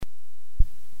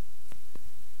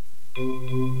Yeah,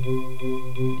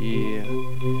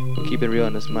 keep it real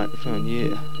on this microphone,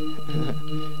 yeah.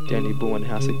 Danny Boy in the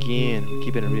house again,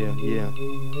 keeping it real, yeah.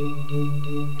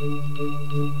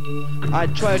 I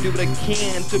try to do what I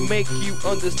can to make you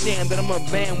understand that I'm a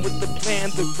man with a plan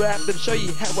to rap and show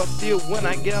you how I feel when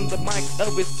I get on the mic.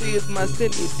 LVC is my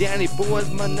city, Danny Boy is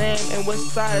my name, and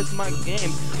West Side is my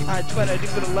game. I try to do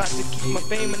it a lot to keep my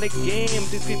fame in the game,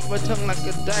 to keep my tongue like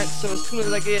a dike, so as soon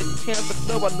as I get a chance to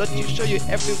flow, I let you show you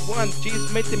everyone.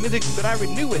 G's make the music, but I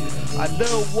renew it. I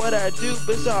know what I do,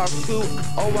 but it's all cool.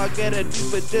 All I gotta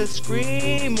do is just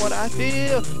scream what I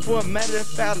feel. For a matter of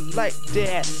fact, like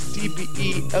that.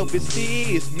 DBE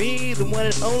LVC is me, the one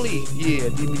and only. Yeah,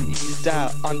 DBE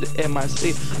style on the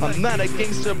MIC. I'm not a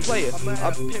gangster player,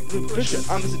 I'm Pimp Pusher.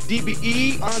 I'm just a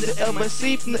DBE on the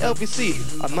LVC from the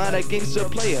LVC. I'm not a gangster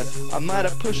player, I'm not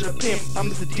a pusher pimp. I'm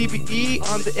just a DBE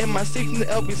on the MIC from the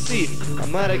LVC.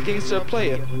 I'm not a gangster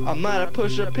player, I'm not a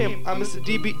pusher pimp. I'm just a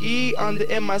DBE on the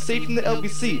MIC from the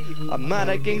LVC. I'm not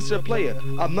a gangster player,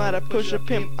 I'm not a pusher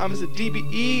pimp. I'm just a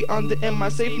DBE on the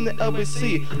MIC from the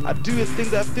LVC. I do the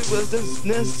things I feel is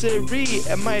necessary.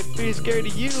 It might be scary to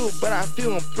you, but I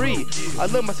feel I'm free. I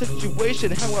love my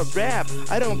situation, how I rap.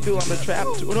 I don't feel I'm a trap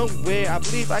to nowhere. I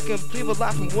believe I can believe a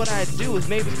lot from what I do. Is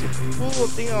maybe it's a fool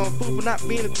thing I'm a fool for not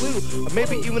being a clue, or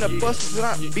maybe even a bust for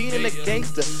not being a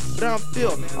gangster. But I don't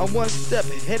feel I'm one step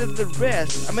ahead of the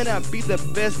rest. I may not be the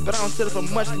best, but I don't settle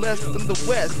for much less than the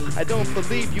West. I don't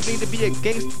believe you need to be a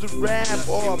gangster to rap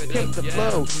or a pimp to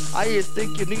flow. I just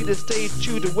think you need to stay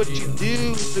true to what you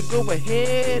do. So go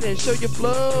ahead and show your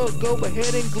flow. Go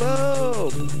ahead and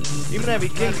glow. Even if I'm a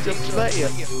gangster player,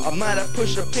 I'm not a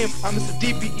pusher pimp. I'm just a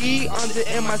DBE on the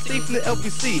MIC from the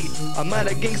LVC. I'm not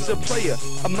a gangster player,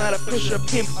 I'm not a pusher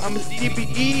pimp. I'm just a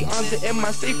DBE on the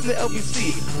MIC from the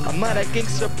LVC. I'm not a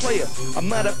gangster player, I'm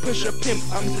not a pusher pimp.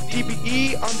 I'm just a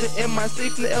DBE on the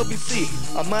MIC from the LVC.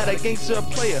 I'm not a gangster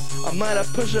player, I'm not a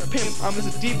pusher pimp. I'm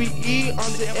just a DBE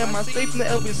on the MIC from the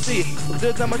LVC. Well,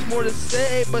 there's not much more to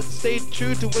say, but stay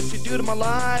true to what you do to my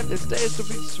life and stay so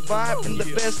we survive in the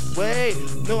best way.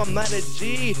 No, I'm not a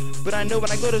G, but I know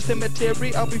when I go to the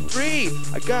cemetery, I'll be free.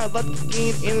 I got a lot to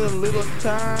gain in a little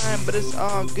time, but it's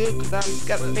all good cause I've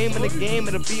got fame in the game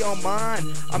and it'll be all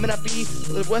mine. I may not be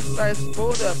the West Side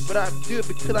supporter, but I do it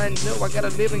because I know I gotta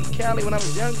live in Cali when I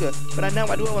was younger. But I know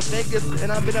I do it in Vegas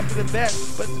and I've been up to the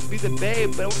best, but to be the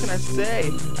babe. But what can I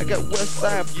say? I got West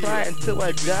Side pride until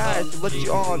I die. So let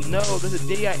you all know there's a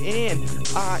DINREL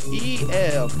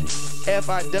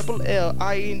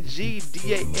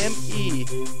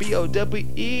FILLINGDAME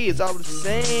BOWE. It's all the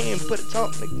same. Put it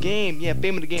all in the game. Yeah,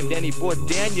 fame in the game. Danny Boy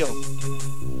Daniel.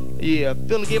 Yeah,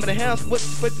 feeling the game in the house. What's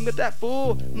the question with that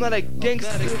fool? I'm not a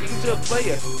gangster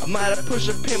player. I'm not a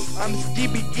pusher pimp. I'm just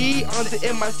DBE on the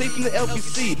MIC from the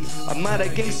LVC. I'm not a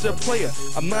gangster player.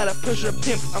 I'm not a pusher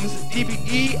pimp. I'm just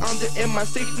DBE on the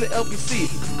MIC from the LVC.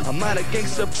 I'm not a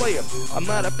gangster player. I'm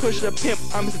not a pusher pimp.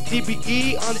 I'm just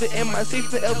DBE on the MIC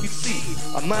from the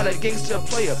LVC. I'm not a gangster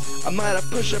player. I'm not a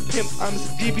pusher pimp. I'm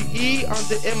just DBE on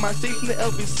the MIC from the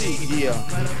LVC. Yeah.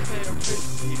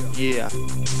 Yeah.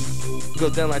 Go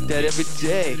down like that every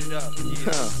day.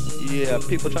 Yeah,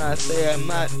 people trying to say I'm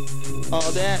not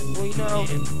all that. Well, you know,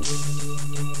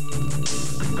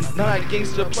 not a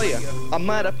gangster player. I'm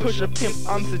not a pusher pimp.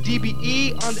 I'm the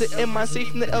DBE on the MIC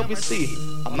from the LVC.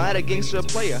 I'm not a gangster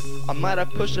player. I'm not a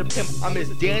pusher pimp. I'm this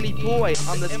Danny Boy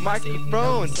on this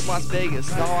microphone from Las Vegas.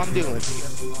 That's all I'm doing.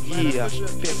 Yeah,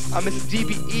 pimp. I'm this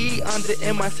DBE on the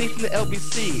MIC from the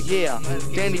LVC. Yeah,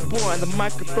 Danny Boy on the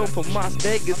microphone from Las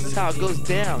Vegas. This is how it goes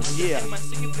down. Yeah.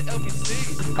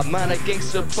 I'm not a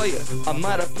gangster player. I'm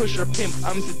not a pusher pimp.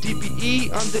 I'm the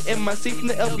DBE on the MIC from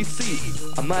the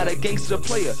LVC. I'm not a gangster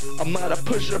player. I'm not a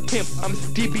pusher pimp. I'm the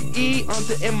DBE on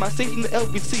the MIC from the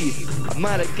LVC. I'm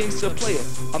not a gangster player.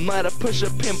 I'm not a pusher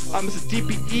pimp. I'm just a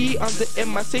DBE on the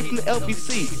MIC from the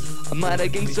LVC. I'm not a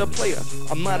gangster player.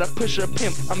 I'm not a pusher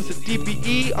pimp. I'm just a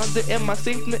DBE on the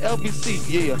MIC from the LVC.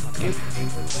 Yeah.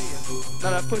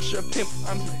 Not a pusher pimp.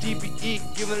 I'm just a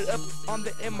DBE. Giving it up on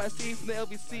the MIC from the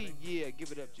LVC. Yeah,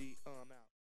 give it up, G.